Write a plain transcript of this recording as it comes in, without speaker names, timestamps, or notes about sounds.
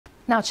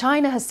Now,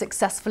 China has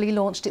successfully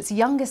launched its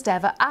youngest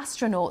ever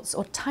astronauts,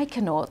 or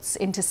taikonauts,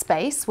 into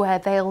space, where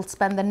they'll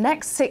spend the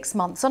next 6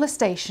 months on a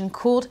station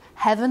called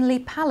Heavenly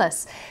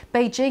Palace.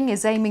 Beijing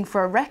is aiming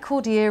for a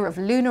record year of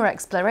lunar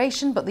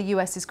exploration, but the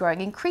US is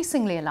growing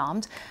increasingly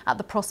alarmed at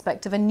the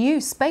prospect of a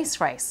new space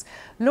race.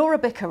 Laura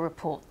Bicker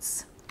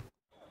reports.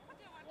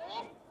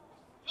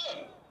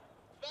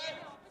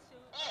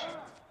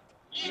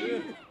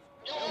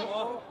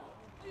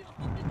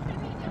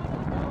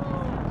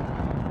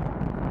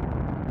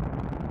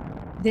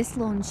 This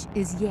launch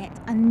is yet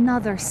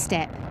another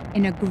step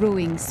in a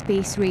growing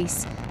space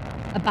race,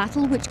 a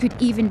battle which could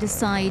even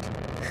decide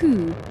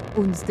who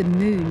owns the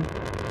moon.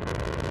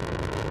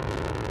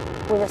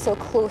 We were so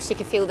close, you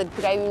could feel the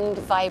ground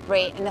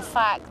vibrate, and the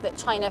fact that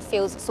China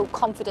feels so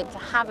confident to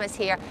have us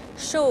here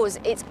shows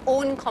its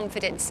own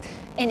confidence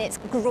in its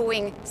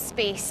growing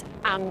space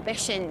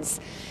ambitions.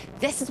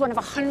 This is one of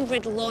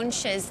 100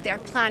 launches they're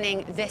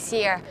planning this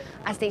year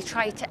as they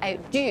try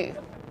to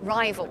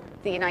rival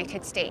the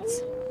United States.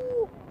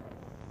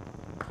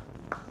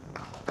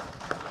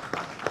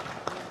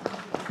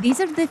 These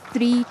are the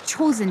 3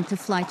 chosen to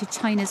fly to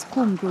China's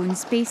homegrown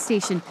space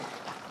station.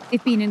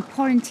 They've been in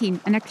quarantine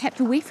and are kept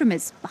away from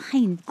us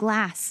behind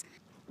glass.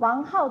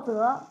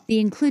 They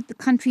include the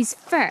country's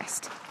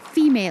first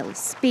female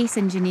space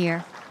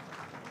engineer.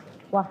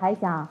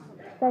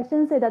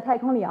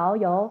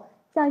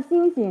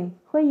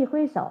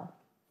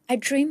 I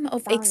dream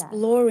of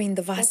exploring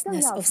the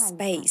vastness of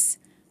space,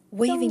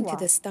 waving to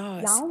the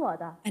stars,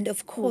 and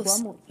of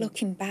course,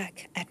 looking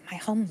back at my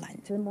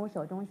homeland.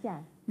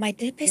 My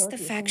deepest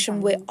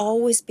affection will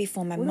always be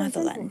for my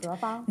motherland,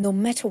 no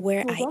matter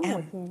where I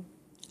am.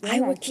 I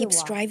will keep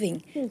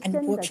striving and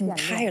working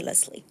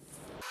tirelessly.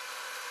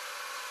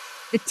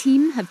 The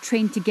team have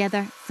trained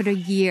together for a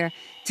year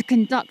to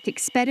conduct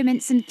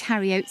experiments and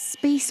carry out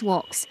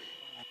spacewalks.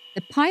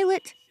 The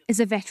pilot is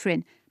a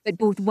veteran, but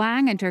both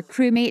Wang and her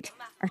crewmate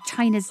are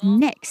China's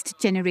next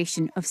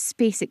generation of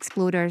space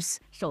explorers.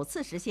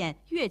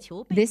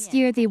 This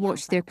year they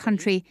watched their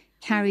country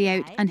carry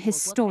out an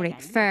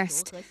historic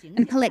first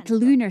and collect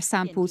lunar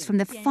samples from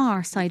the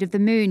far side of the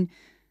moon.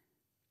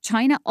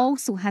 China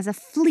also has a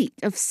fleet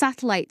of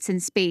satellites in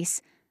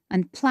space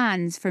and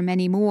plans for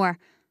many more,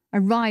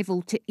 a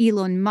rival to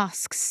Elon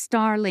Musk's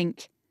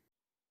Starlink.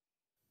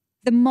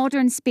 The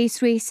modern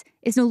space race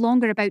is no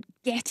longer about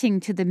getting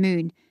to the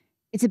moon.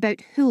 It's about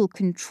who'll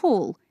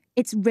control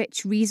its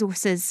rich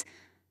resources,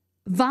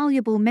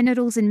 valuable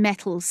minerals and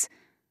metals,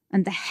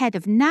 and the head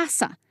of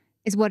NASA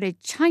is worried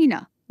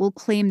China will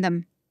claim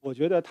them.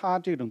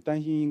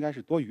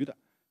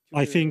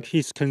 I think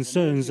his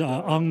concerns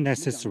are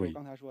unnecessary.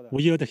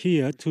 We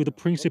adhere to the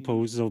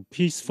principles of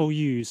peaceful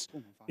use,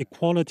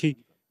 equality,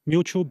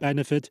 mutual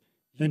benefit,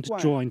 and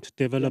joint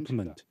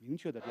development.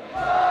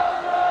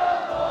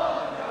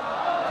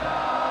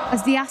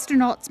 As the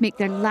astronauts make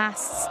their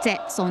last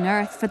steps on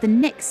Earth for the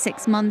next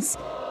 6 months,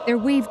 they're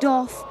waved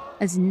off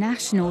as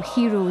national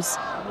heroes.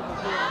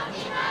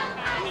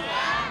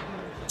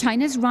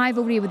 China's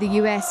rivalry with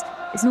the US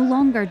is no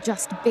longer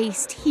just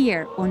based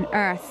here on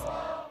Earth.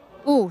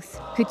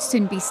 Both could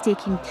soon be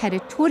staking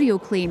territorial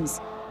claims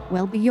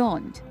well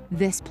beyond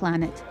this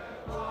planet.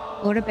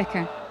 Laura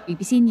Bicker,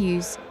 BBC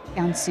News,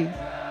 Gansu.